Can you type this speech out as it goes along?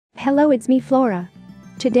Hello, it's me Flora.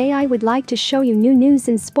 Today I would like to show you new news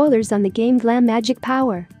and spoilers on the game Glam Magic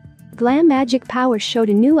Power. Glam Magic Power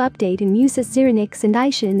showed a new update in Musa Sirenix and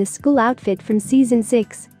Aisha in the school outfit from Season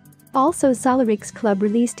 6. Also, Solarix Club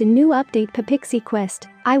released a new update Pixie Quest.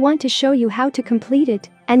 I want to show you how to complete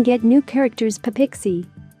it and get new characters Pixie.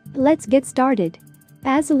 Let's get started.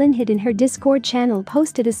 Azalin Hid in her Discord channel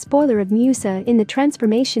posted a spoiler of Musa in the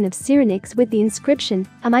transformation of Sirenix with the inscription,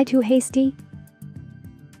 "Am I too hasty?"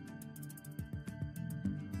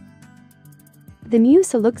 The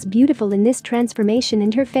Musa looks beautiful in this transformation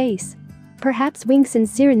and her face. Perhaps Winx and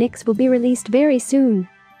Sirenix will be released very soon.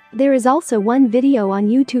 There is also one video on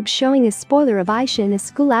YouTube showing a spoiler of Aisha in a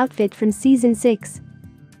school outfit from Season 6.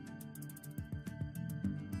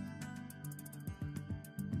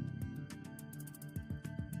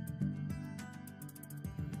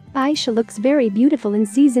 Aisha looks very beautiful in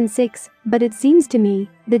Season 6, but it seems to me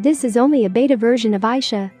that this is only a beta version of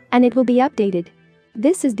Aisha, and it will be updated.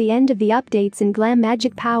 This is the end of the updates in Glam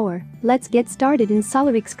Magic Power. Let's get started in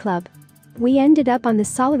Solarix Club. We ended up on the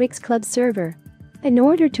Solarix Club server. In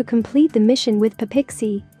order to complete the mission with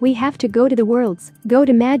Pixie, we have to go to the worlds, go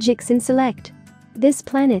to Magics and select this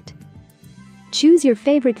planet. Choose your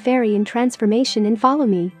favorite fairy in transformation and follow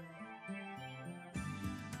me.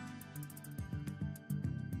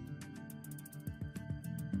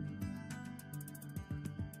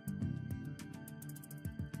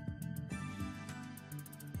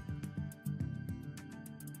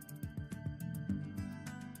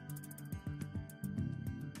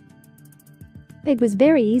 It was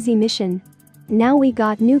very easy mission. Now we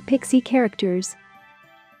got new Pixie characters.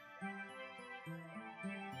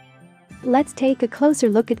 Let's take a closer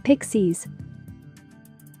look at Pixies.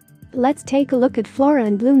 Let's take a look at Flora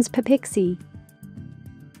and Bloom's Pixie.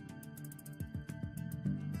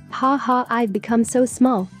 Haha, I've become so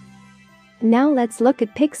small. Now let's look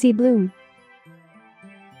at Pixie Bloom.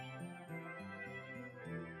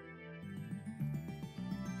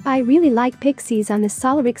 I really like Pixies on the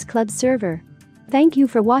Solarix Club server. Thank you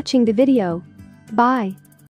for watching the video. Bye.